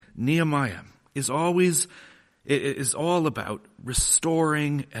Nehemiah is all about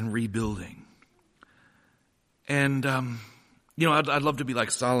restoring and rebuilding. And, I'd love to be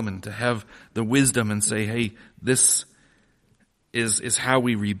like Solomon, to have the wisdom and say, hey, this is how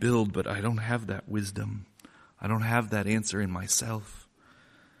we rebuild, but I don't have that wisdom. I don't have that answer in myself.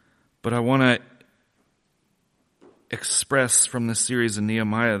 But I want to express from this series in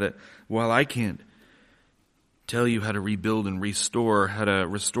Nehemiah that while I can't tell you how to rebuild and restore, how to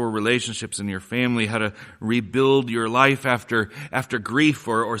restore relationships in your family, how to rebuild your life after grief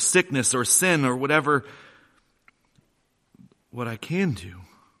or sickness or sin or whatever, what I can do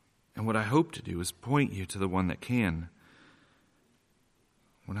and what I hope to do is point you to the one that can.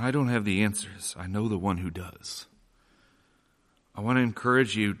 When I don't have the answers, I know the one who does. I want to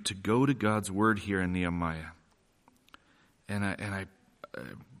encourage you to go to God's word here in Nehemiah. And I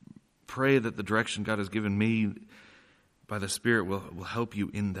pray that the direction God has given me by the Spirit will help you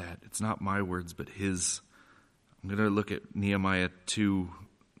in that. It's not my words, but His. I'm going to look at Nehemiah 2,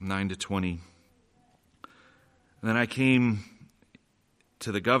 9-20. And then I came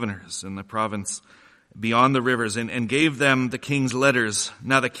to the governors in the province beyond the rivers and gave them the king's letters.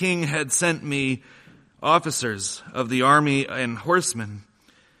 Now the king had sent me officers of the army and horsemen.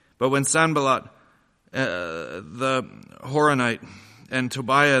 But when Sanballat, the Horonite, and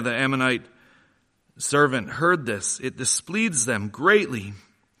Tobiah the Ammonite servant heard this, it displeased them greatly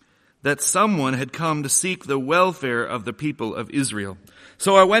that someone had come to seek the welfare of the people of Israel.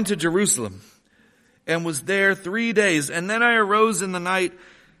 So I went to Jerusalem and was there 3 days. And then I arose in the night,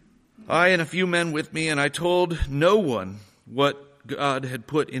 I and a few men with me, and I told no one what God had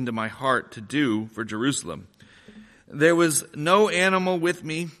put into my heart to do for Jerusalem. There was no animal with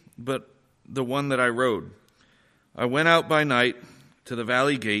me but the one that I rode. I went out by night to the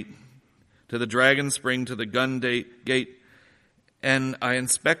valley gate, to the dragon spring, to the gun gate, and I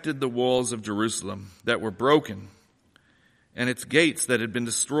inspected the walls of Jerusalem that were broken, and its gates that had been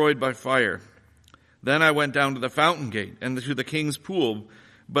destroyed by fire. Then I went down to the fountain gate and to the king's pool,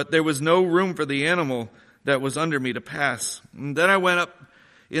 but there was no room for the animal that was under me to pass. And then I went up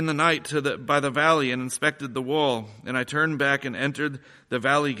in the night by the valley and inspected the wall, and I turned back and entered the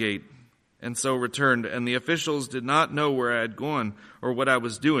valley gate, and so returned. And the officials did not know where I had gone or what I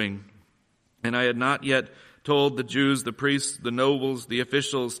was doing. And I had not yet told the Jews, the priests, the nobles, the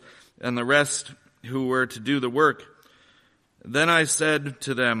officials, and the rest who were to do the work. Then I said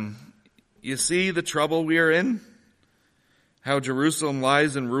to them, you see the trouble we are in? How Jerusalem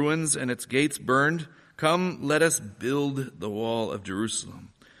lies in ruins and its gates burned? Come, let us build the wall of Jerusalem,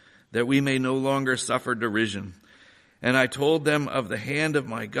 that we may no longer suffer derision. And I told them of the hand of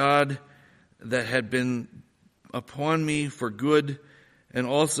my God that had been upon me for good, and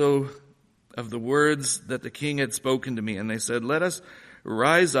also of the words that the king had spoken to me. And they said, let us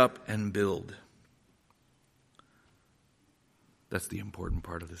rise up and build. That's the important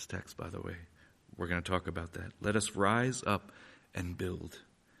part of this text, by the way. We're going to talk about that. Let us rise up and build.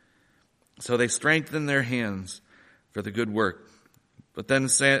 So they strengthened their hands for the good work. But then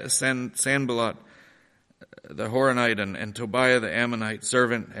Sanballat, the Horonite, and Tobiah the Ammonite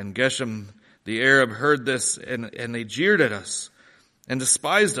servant, and Geshem the Arab heard this, and they jeered at us and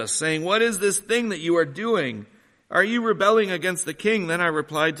despised us, saying, what is this thing that you are doing? Are you rebelling against the king? Then I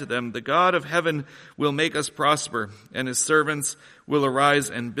replied to them, the God of heaven will make us prosper, and his servants will arise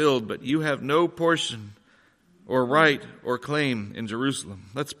and build, but you have no portion or right or claim in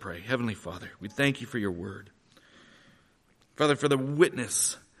Jerusalem. Let's pray. Heavenly Father, we thank you for your word. Father, for the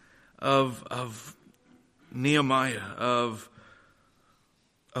witness of Nehemiah,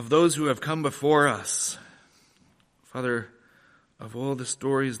 of those who have come before us. Father, of all the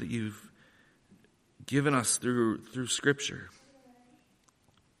stories that you've given us through Scripture.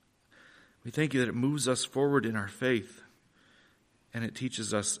 We thank you that it moves us forward in our faith, and it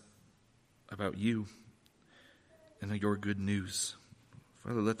teaches us about you and your good news.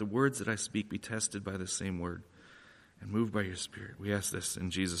 Father, let the words that I speak be tested by the same word and moved by your Spirit. We ask this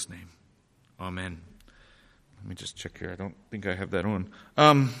in Jesus' name. Amen. Let me just check here. I don't think I have that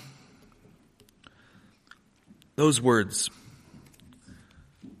on. Those words.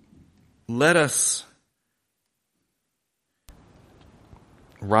 Let us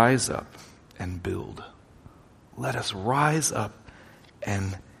rise up and build. Let us rise up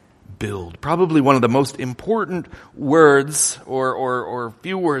and build. Probably one of the most important words or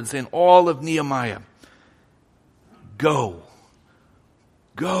few words in all of Nehemiah. Go.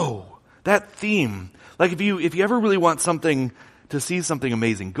 Go. That theme. Like if you ever really want to see something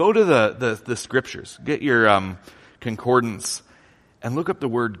amazing, go to the scriptures. Get your concordance and look up the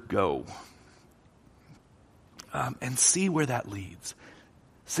word go. And see where that leads.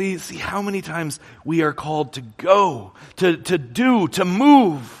 See how many times we are called to go, to do, to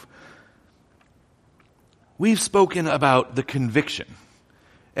move. We've spoken about the conviction.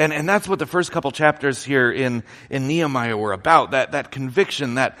 And that's what the first couple chapters here in Nehemiah were about. That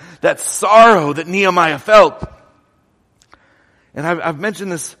conviction, that sorrow that Nehemiah felt. And I've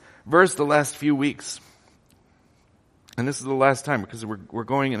mentioned this verse the last few weeks. And this is the last time because we're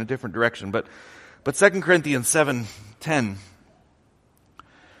going in a different direction. But 2 Corinthians 7:10.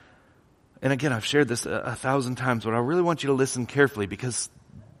 And again, I've shared this 1,000 times, but I really want you to listen carefully because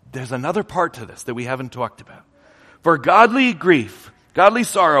there's another part to this that we haven't talked about. For godly grief, godly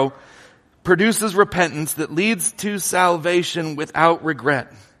sorrow, produces repentance that leads to salvation without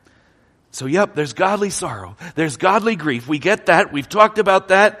regret. So there's godly sorrow. There's godly grief. We get that. We've talked about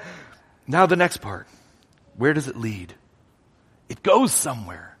that. Now the next part. Where does it lead? It goes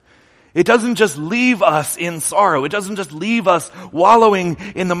somewhere. It doesn't just leave us in sorrow. It doesn't just leave us wallowing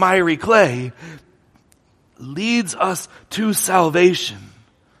in the miry clay. It leads us to salvation.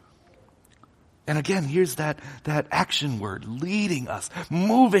 And again, here's that action word, leading us,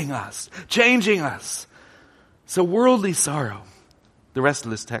 moving us, changing us. So worldly sorrow, the rest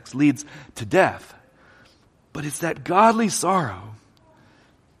of this text, leads to death. But it's that godly sorrow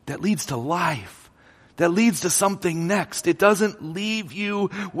that leads to life. That leads to something next. It doesn't leave you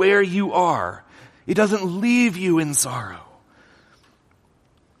where you are. It doesn't leave you in sorrow.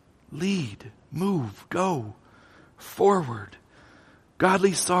 Lead, move, go forward.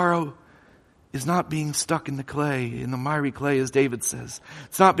 Godly sorrow is not being stuck in the clay, in the miry clay, as David says.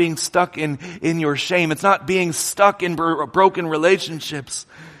 It's not being stuck in your shame. It's not being stuck in broken relationships.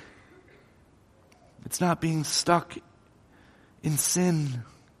 It's not being stuck in sin.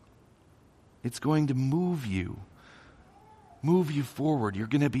 It's going to move you forward. You're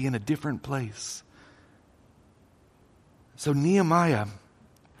going to be in a different place. So Nehemiah,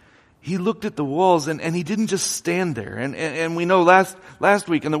 he looked at the walls and he didn't just stand there. And we know last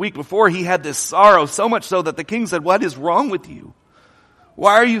week and the week before he had this sorrow, so much so that the king said, "What is wrong with you?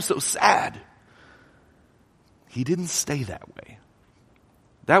 Why are you so sad?" He didn't stay that way.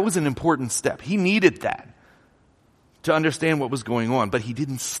 That was an important step. He needed that to understand what was going on, but he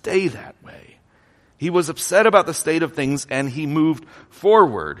didn't stay that way. He was upset about the state of things and he moved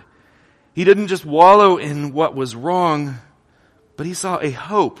forward. He didn't just wallow in what was wrong, but he saw a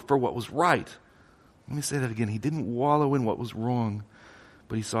hope for what was right. Let me say that again. He didn't wallow in what was wrong,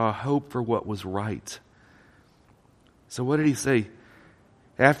 but he saw a hope for what was right. So what did he say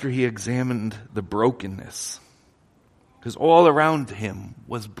after he examined the brokenness? Because all around him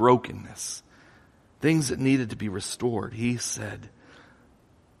was brokenness. Things that needed to be restored. He said,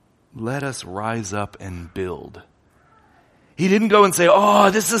 "Let us rise up and build." He didn't go and say, "Oh,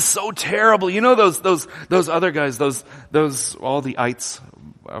 this is so terrible." You know those other guys, those all the ites.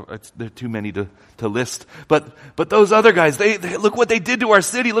 There are too many to list. But those other guys, they look what they did to our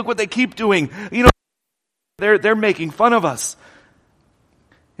city. Look what they keep doing. You know, they're making fun of us.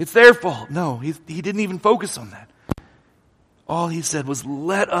 It's their fault. No, he didn't even focus on that. All he said was,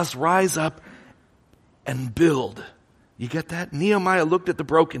 "Let us rise up and build." You get that? Nehemiah looked at the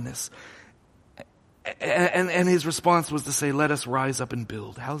brokenness. And his response was to say, "Let us rise up and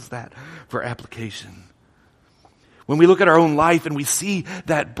build." How's that for application? When we look at our own life and we see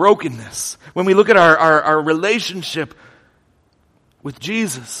that brokenness, when we look at our relationship with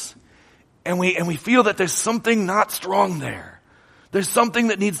Jesus, and we feel that there's something not strong there, there's something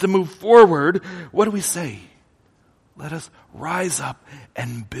that needs to move forward, what do we say? Let us rise up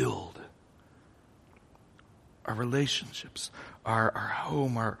and build. Our relationships, our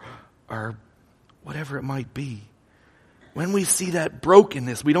home, our whatever it might be. When we see that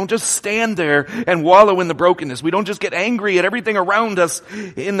brokenness, we don't just stand there and wallow in the brokenness. We don't just get angry at everything around us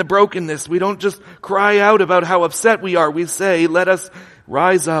in the brokenness. We don't just cry out about how upset we are. We say, "Let us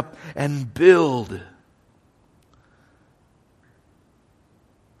rise up and build."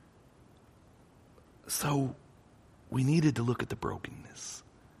 So we needed to look at the brokenness.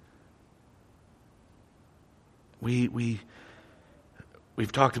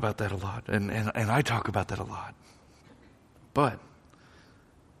 We've talked about that a lot, and I talk about that a lot. But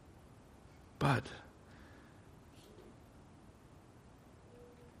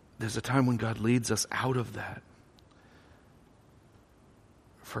there's a time when God leads us out of that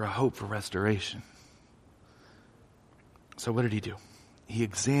for a hope for restoration. So what did he do? He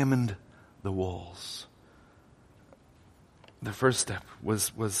examined the walls. The first step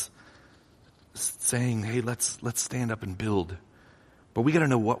was saying, "Hey, let's stand up and build." But we got to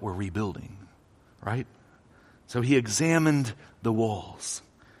know what we're rebuilding, right? So he examined the walls.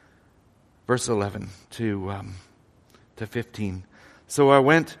 Verse 11 to 15 So I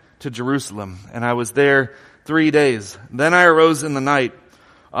went to Jerusalem, and I was there 3 days. Then I arose in the night,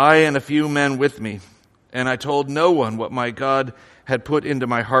 I and a few men with me, and I told no one what my God had put into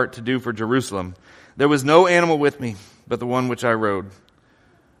my heart to do for Jerusalem. There was no animal with me but the one which I rode.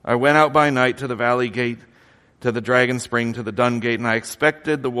 I went out by night to the valley gate, to the dragon spring, to the dung gate, and I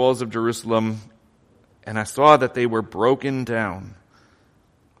inspected the walls of Jerusalem, and I saw that they were broken down.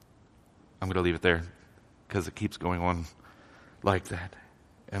 I'm going to leave it there because it keeps going on like that.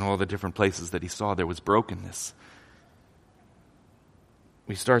 And all the different places that he saw, there was brokenness.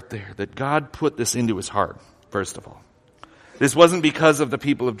 We start there, that God put this into his heart, first of all. This wasn't because of the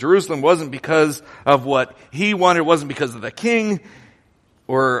people of Jerusalem, wasn't because of what he wanted, wasn't because of the king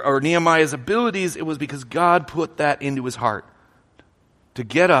or Nehemiah's abilities. It was because God put that into his heart to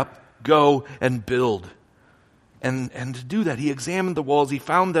get up, go, and build. And to do that, he examined the walls. He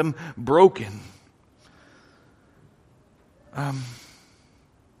found them broken.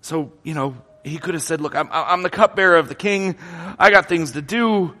 So, he could have said, look, I'm the cupbearer of the king. I got things to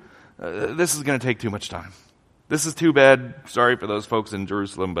do. This is going to take too much time. This is too bad. Sorry for those folks in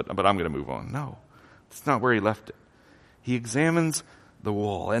Jerusalem, but I'm going to move on. No, that's not where he left it. He examines the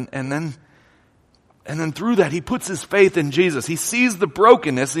wall. And then through that, he puts his faith in Jesus. He sees the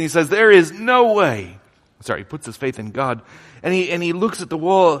brokenness and he says, there is no way. He puts his faith in God. And he looks at the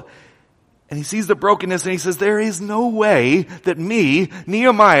wall and he sees the brokenness and he says, there is no way that me,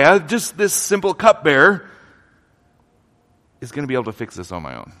 Nehemiah, just this simple cupbearer, is going to be able to fix this on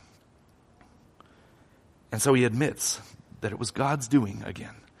my own. And so he admits that it was God's doing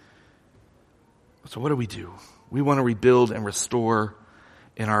again. So what do? We want to rebuild and restore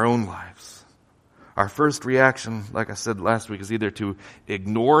in our own lives. Our first reaction, like I said last week, is either to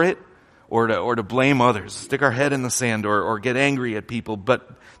ignore it or to blame others, stick our head in the sand or get angry at people.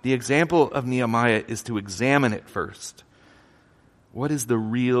 But the example of Nehemiah is to examine it first. What is the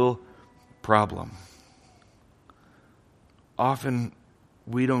real problem? Often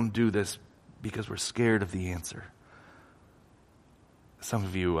we don't do this because we're scared of the answer. Some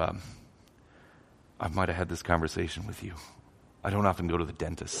of you, I might have had this conversation with you. I don't often go to the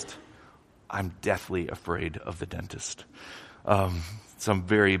dentist. I'm deathly afraid of the dentist. Some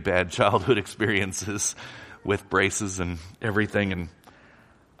very bad childhood experiences with braces and everything.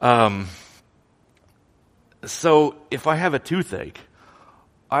 And so if I have a toothache,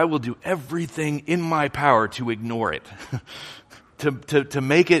 I will do everything in my power to ignore it. To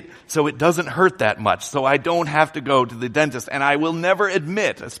make it so it doesn't hurt that much, so I don't have to go to the dentist. And I will never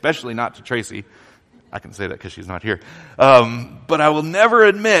admit, especially not to Tracy, I can say that because she's not here, but I will never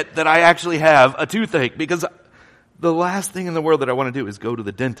admit that I actually have a toothache, because the last thing in the world that I want to do is go to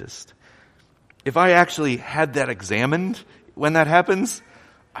the dentist. If I actually had that examined when that happens,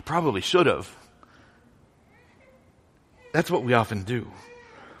 I probably should have. That's what we often do.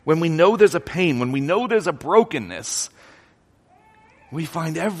 When we know there's a pain, when we know there's a brokenness, we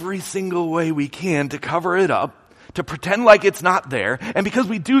find every single way we can to cover it up, to pretend like it's not there. And because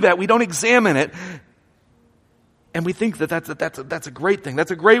we do that, we don't examine it. And we think that that's a great thing.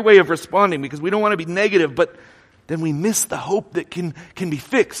 That's a great way of responding, because we don't want to be negative, but then we miss the hope that can be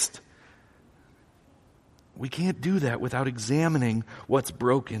fixed. We can't do that without examining what's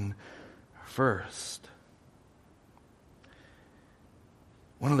broken first.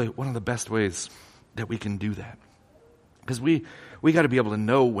 One of the best ways that we can do that, because we got to be able to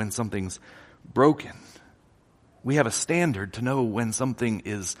know when something's broken. We have a standard to know when something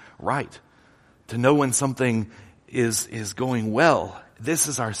is right, to know when something is going well. This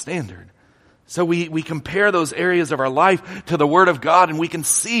is our standard. So we compare those areas of our life to the Word of God, and we can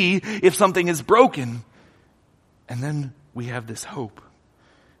see if something is broken. And then we have this hope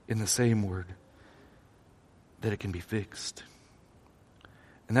in the same Word that it can be fixed.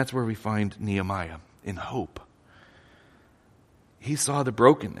 And that's where we find Nehemiah, in hope. He saw the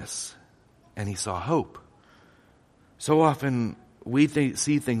brokenness, and he saw hope. So often we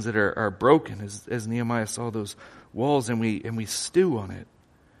see things that are broken, as Nehemiah saw those walls, and we stew on it.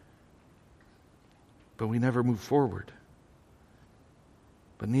 But we never move forward.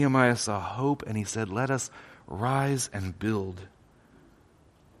 But Nehemiah saw hope, and he said, let us rise and build.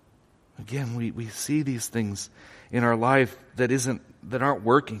 Again, we see these things in our life that aren't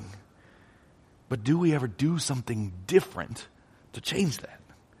working. But do we ever do something different to change that?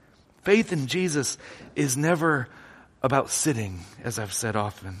 Faith in Jesus is never about sitting, as I've said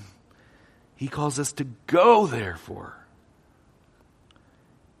often. He calls us to go, therefore.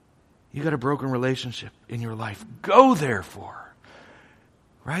 You got a broken relationship in your life. Go, therefore.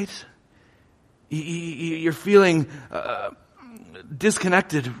 Right? You're feeling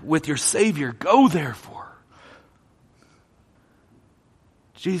disconnected with your Savior. Go, therefore.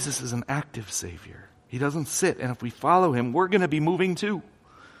 Jesus is an active Savior. He doesn't sit, and if we follow him, we're going to be moving too.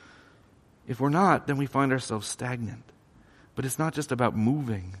 If we're not, then we find ourselves stagnant. But it's not just about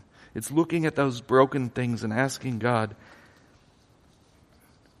moving. It's looking at those broken things and asking God,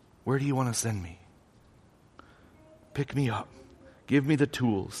 where do you want to send me? Pick me up. Give me the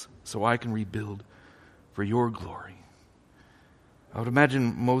tools so I can rebuild for your glory. I would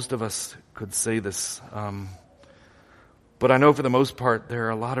imagine most of us could say this, but I know for the most part there are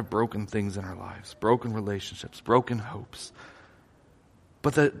a lot of broken things in our lives, broken relationships, broken hopes,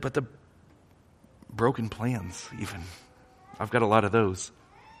 but the broken plans even. I've got a lot of those.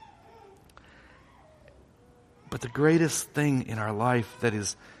 But the greatest thing in our life that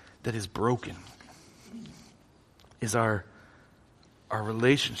is broken is our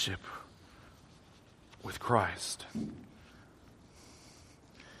relationship with Christ.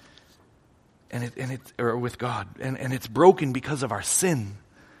 Or with God. And it's broken because of our sin.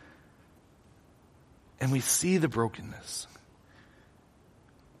 And we see the brokenness.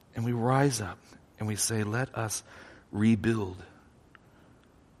 And we rise up and we say, let us rebuild.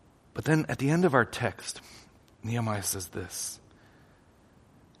 But then at the end of our text, Nehemiah says this.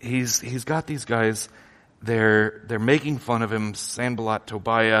 He's got these guys, they're making fun of him, Sanballat,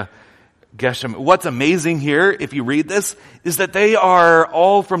 Tobiah, Geshem. What's amazing here, if you read this, is that they are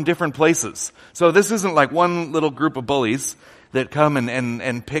all from different places. So this isn't like one little group of bullies that come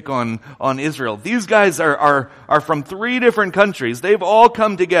and pick on Israel. These guys are from 3 different countries. They've all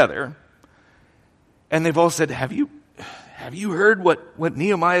come together. And they've all said, have you heard what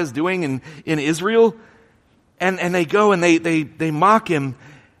Nehemiah is doing in Israel? And they go and they mock him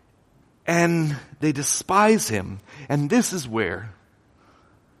and they despise him. And this is where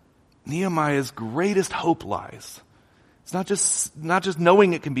Nehemiah's greatest hope lies. It's not just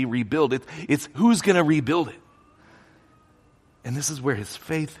knowing it can be rebuilt. It's who's going to rebuild it. And this is where his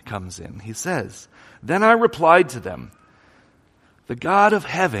faith comes in. He says, then I replied to them, the God of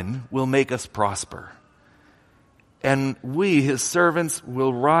heaven will make us prosper. And we, his servants,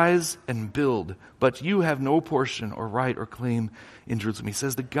 will rise and build. But you have no portion or right or claim in Jerusalem. He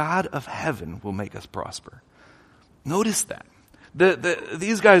says, the God of heaven will make us prosper. Notice that.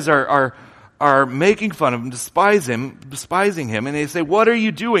 These guys are making fun of him, despising him, and they say, what are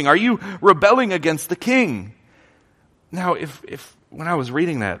you doing? Are you rebelling against the king? Now, if when I was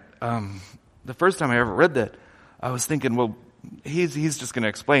reading that, the first time I ever read that, I was thinking, well, he's just going to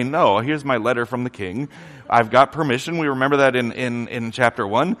explain, no, here's my letter from the king. I've got permission. We remember that in chapter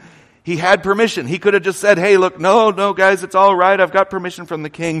 1. He had permission. He could have just said, hey, look, no, guys, it's all right. I've got permission from the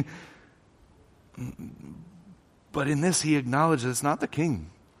king. But in this, he acknowledges it's not the king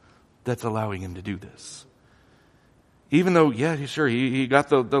that's allowing him to do this. Even though, yeah, sure, he got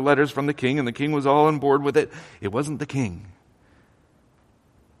the letters from the king, and the king was all on board with it. It wasn't the king.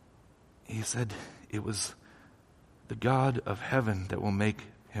 He said it was the God of heaven that will make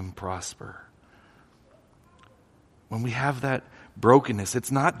him prosper. When we have that brokenness,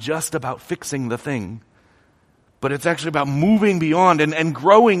 it's not just about fixing the thing, but it's actually about moving beyond and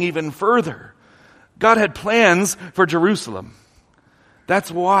growing even further. God had plans for Jerusalem.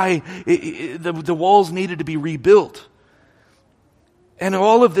 That's why the walls needed to be rebuilt. And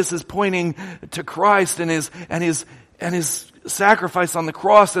all of this is pointing to Christ and his sacrifice on the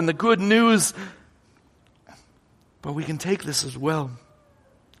cross and the good news. But we can take this as well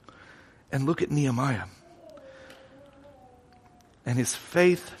and look at Nehemiah and his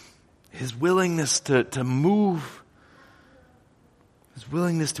faith, his willingness to move, his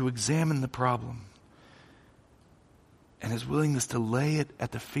willingness to examine the problem, and his willingness to lay it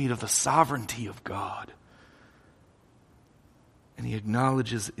at the feet of the sovereignty of God. And he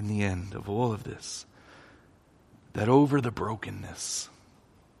acknowledges in the end of all of this that over the brokenness,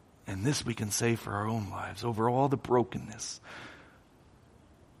 and this we can say for our own lives, over all the brokenness,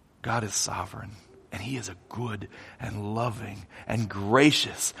 God is sovereign, and he is a good and loving and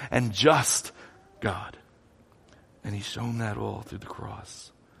gracious and just God. And he's shown that all through the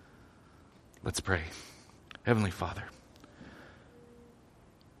cross. Let's pray. Heavenly Father,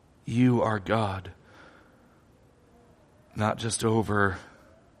 you are God, not just over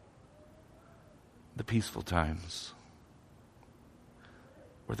the peaceful times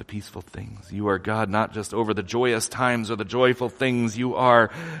or the peaceful things. You are God not just over the joyous times or the joyful things. You are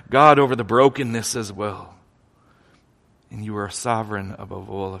God over the brokenness as well. And you are sovereign above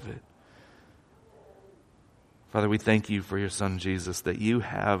all of it. Father, we thank you for your Son Jesus, that you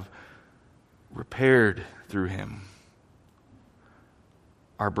have repaired through him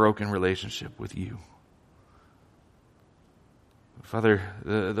our broken relationship with you. Father,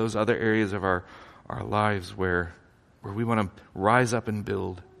 those other areas of our lives where where we want to rise up and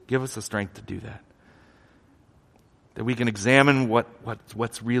build. Give us the strength to do that. That we can examine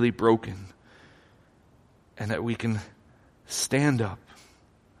what's really broken, and that we can stand up,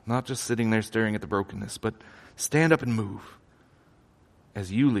 not just sitting there staring at the brokenness, but stand up and move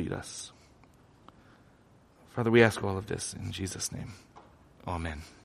as you lead us. Father, we ask all of this in Jesus' name. Amen.